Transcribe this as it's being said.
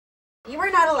You are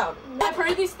not allowed. I've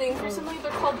heard these things recently.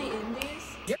 They're called the indies.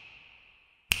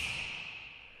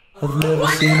 I've never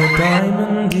seen a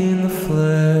diamond in the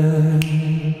flesh.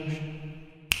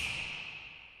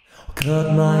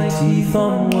 Cut my teeth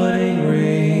on wedding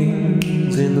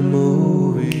rings in the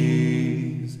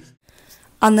movies.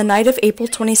 On the night of April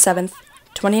 27th,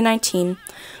 2019,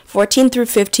 14 through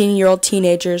 15-year-old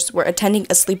teenagers were attending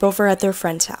a sleepover at their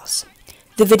friend's house.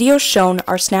 The videos shown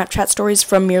are Snapchat stories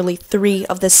from merely 3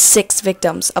 of the 6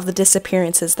 victims of the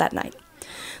disappearances that night.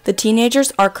 The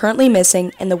teenagers are currently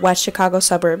missing in the West Chicago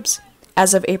suburbs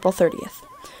as of April 30th.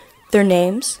 Their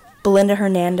names: Belinda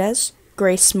Hernandez,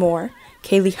 Grace Moore,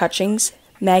 Kaileigh Hutchings,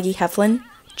 Maggie Heflin,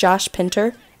 Josh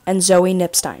Pinter, and Zoey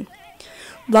Knipstein.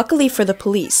 Luckily for the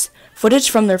police, footage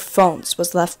from their phones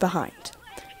was left behind.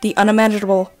 The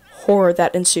unimaginable horror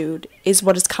that ensued is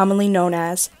what is commonly known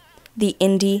as the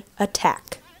indie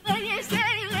attack.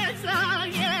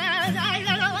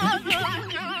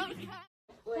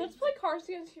 Let's play Cards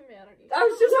Against Humanity. I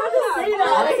was just about to say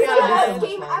that. It's the best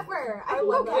game ever. I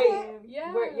love it.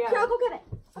 Yeah. Here, I'll go get it.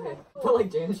 Okay. I feel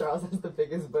like James Charles has the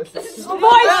biggest pussy. Oh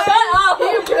my god!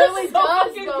 He really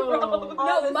does, though.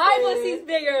 No, my pussy's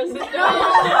bigger. So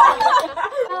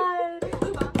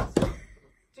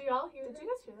do y'all hear? Did you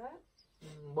guys hear that?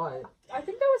 What? I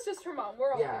think that was just her mom.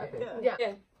 We're all Yeah, here. okay.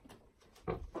 Yeah.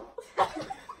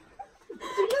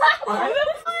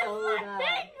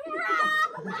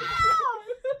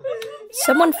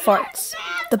 Someone farts.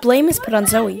 The blame is put on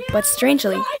Zoey, but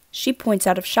strangely, she points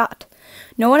out of shot.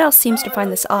 No one else seems to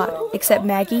find this odd, except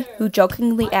Maggie, who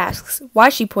jokingly asks why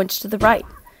she points to the right.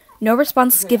 No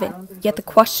response is given, yet the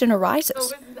question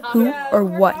arises: who or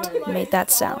what made that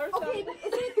sound? Okay, but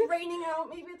is it raining out?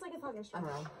 Maybe it's like a thunderstorm. I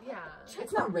don't know. Yeah.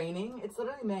 It's not raining. It's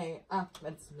literally May.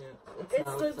 That's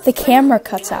new. The camera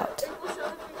cuts out.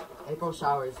 April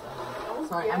showers.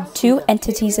 Sorry, I'm 2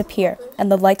 entities appear,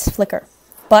 and the lights flicker.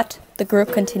 But the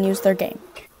group continues their game.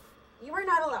 You are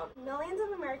not allowed. Millions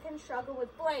of Americans struggle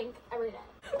with blank every day.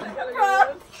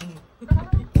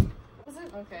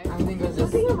 Okay. I think it was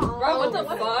just. Bro, what the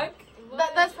fuck?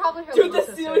 That's probably her Dude, little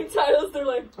the ceiling tiles, they're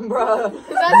like... Bruh.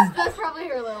 That's probably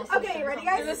her little sister. Okay, ready,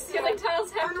 guys? The ceiling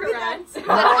tiles have Tourette's.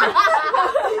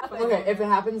 Okay, if it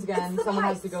happens again, someone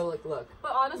has to go look.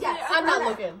 But honestly, Yes, I'm not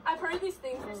looking. looking. I've heard these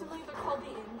things recently. They're called the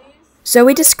indies.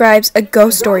 Zoey describes a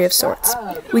ghost story of sorts.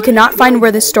 We cannot find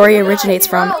where this story originates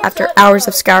from after hours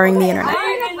of scouring the internet,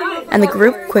 and the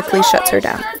group quickly shuts her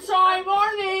down.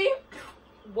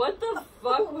 What the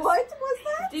fuck? What was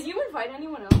that? Did you invite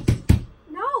anyone else?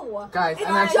 No. Guys, It's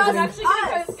I'm actually just getting.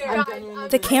 us. I'm genuinely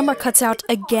The camera cuts out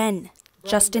again,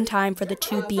 just in time for the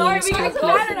 2 beings to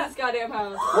appear. in this goddamn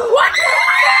house. What?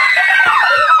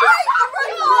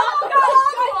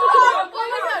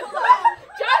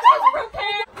 Josh is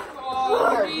prepared.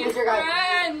 Oh, Here, here's your guy.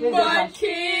 friend, Here's your guy. but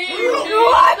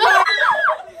king.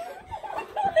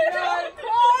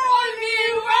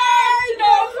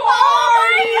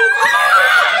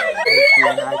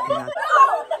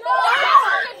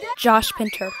 Josh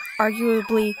Pinter,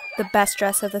 arguably the best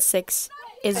dressed of the 6,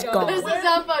 is gone. This is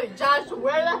not funny. Josh,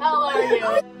 where the hell are you?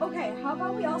 Okay, how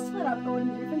about we all split up, go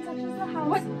into different sections of the house?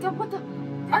 What the?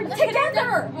 Are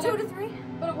together! 2 to 3?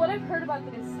 But what I've heard about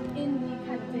this indie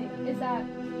kind of thing is that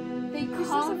they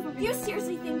come. Do you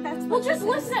seriously think that's Well, what just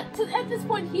this is? listen. At this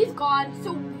point, he's gone.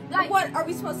 So like, What are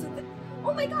we supposed to think?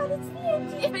 Oh my god, it's the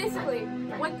end. It's basically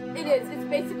what it is. It's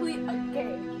basically a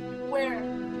game where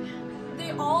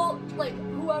they all like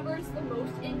whoever's the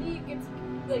most indie gets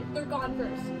like they're gone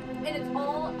first, and it's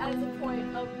all as a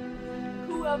point of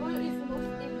whoever is the most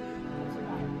indie will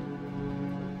survive.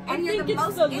 And you're the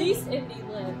most least indie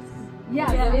lives.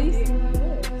 yeah, Yeah. at least.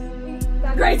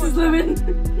 Grace is living.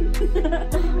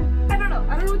 I don't know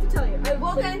what to tell you.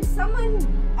 Well then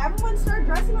everyone start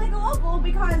dressing like a local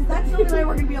because that's the only way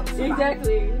we're gonna be able to survive.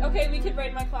 Exactly. Okay, we can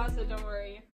raid my closet. Don't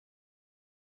worry.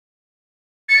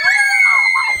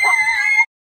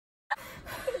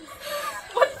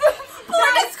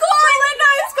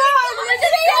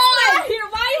 Here,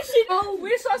 why is she? Oh, we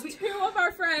just lost 2 of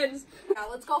our friends. Now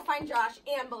let's go find Josh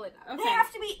and Belinda. Okay. They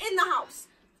have to be in the house.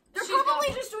 They're She's probably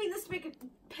gone. just doing this to make it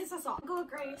piss us off. Go with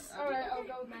Grace. Alright, I'll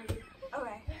go with Maggie.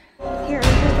 Okay. Here's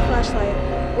the flashlight.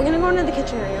 We're gonna go into the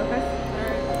kitchen area, okay?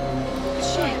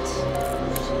 Shit.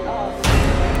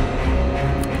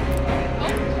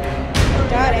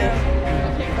 Got it.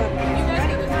 Okay, you guys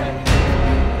go this way.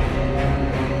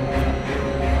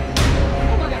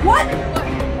 Oh my god. What?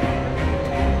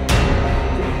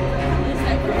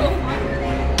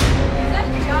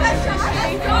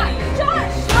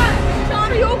 Josh!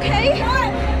 Are you okay?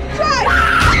 Josh!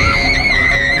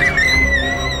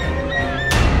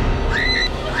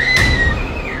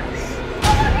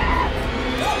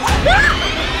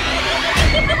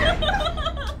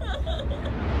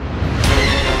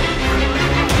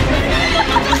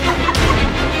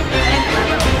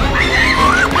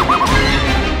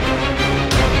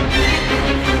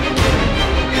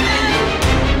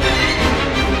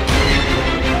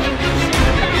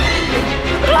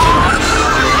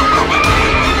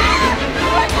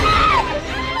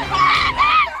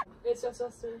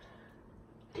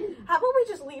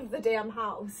 damn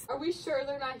house. Are we sure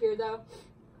they're not here though?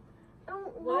 I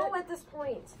don't know at this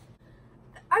point.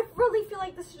 I really feel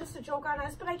like this is just a joke on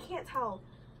us, but I can't tell.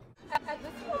 Oh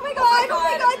my god,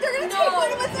 they're gonna take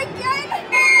one of us again!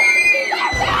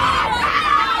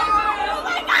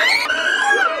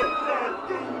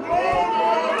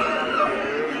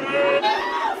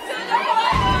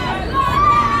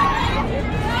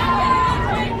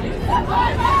 Oh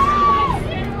my god!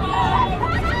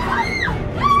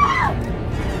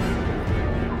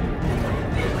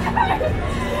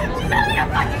 She's having a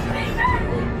fucking finger!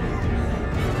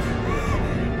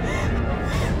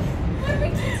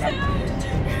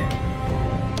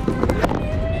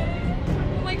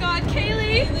 Oh my god,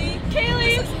 Kaileigh!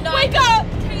 Wake up!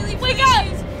 Wake up!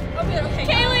 Okay.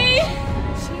 Kaileigh!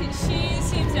 She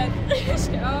seems dead.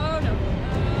 Oh no.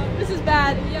 This is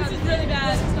bad. Yeah, this is really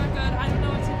bad. This is not good. I don't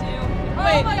know what to do.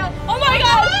 Wait. Oh my god! Oh my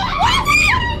god!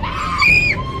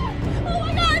 Oh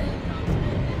my god!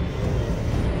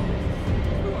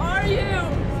 Who are you?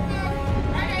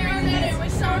 It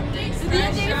was something special.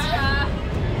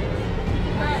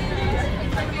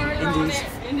 Indies.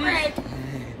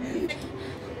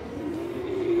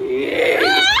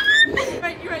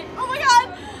 You're right. Oh my god!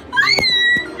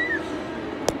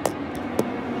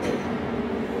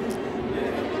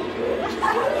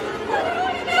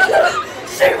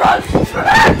 She runs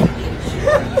track!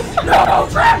 No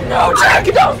track! No track!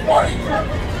 No sport!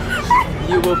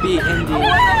 You will be Indy.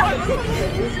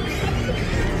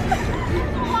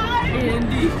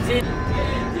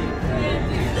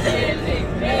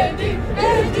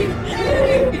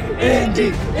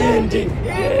 Indy.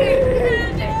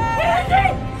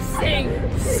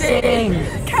 Sing.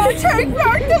 Can't take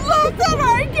back the love that I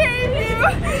gave you!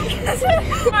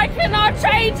 I cannot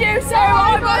change you, so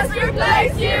I must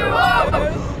replace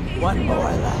you! One more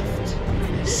left.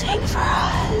 Sing for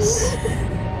us.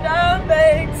 No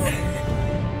thanks.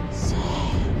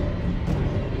 Sing.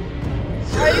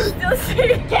 Are you still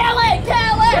singing? Kill it!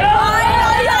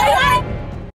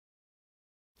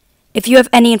 If you have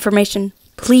any information,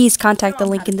 please contact the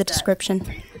link in the description.